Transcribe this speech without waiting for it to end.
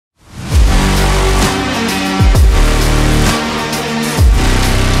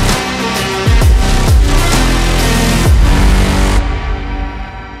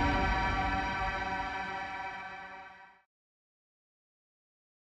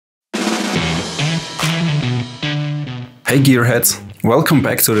Hey gearheads, welcome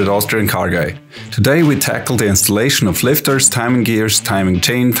back to That Austrian Car Guy. Today we tackle the installation of lifters, timing gears, timing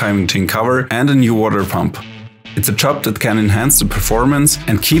chain cover and a new water pump. It's a job that can enhance the performance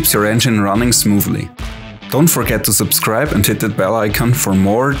and keeps your engine running smoothly. Don't forget to subscribe and hit that bell icon for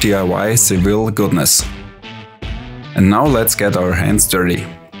more DIY Seville goodness. And now let's get our hands dirty.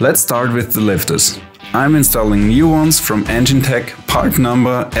 Let's start with the lifters. I'm installing new ones from ENGINETECH, part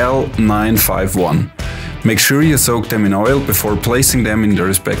number L951. Make sure you soak them in oil before placing them in the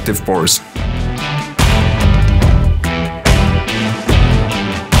respective bores.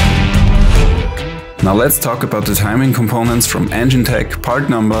 Now let's talk about the timing components from ENGINETECH, part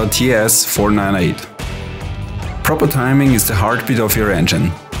number TS498. Proper timing is the heartbeat of your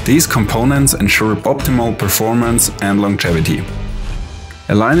engine. These components ensure optimal performance and longevity.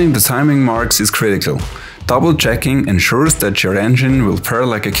 Aligning the timing marks is critical. Double checking ensures that your engine will purr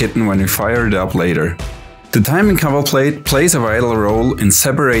like a kitten when you fire it up later. The timing cover plate plays a vital role in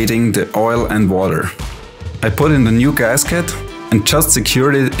separating the oil and water. I put in the new gasket and just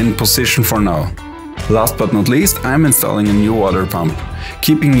secured it in position for now. Last but not least, I'm installing a new water pump.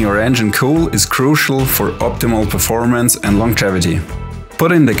 Keeping your engine cool is crucial for optimal performance and longevity.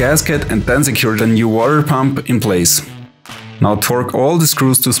 Put in the gasket and then secure the new water pump in place. Now torque all the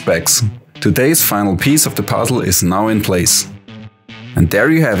screws to specs. Today's final piece of the puzzle is now in place. And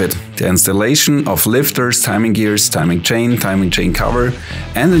there you have it, the installation of lifters, timing gears, timing chain cover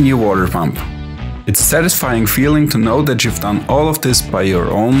and a new water pump. It's a satisfying feeling to know that you've done all of this by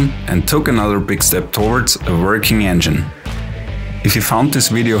your own and took another big step towards a working engine. If you found this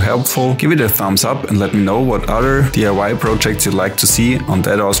video helpful, give it a thumbs up and let me know what other DIY projects you'd like to see on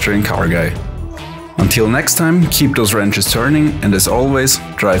That Austrian Car Guy. Until next time, keep those wrenches turning and as always,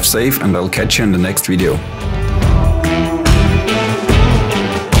 drive safe and I'll catch you in the next video.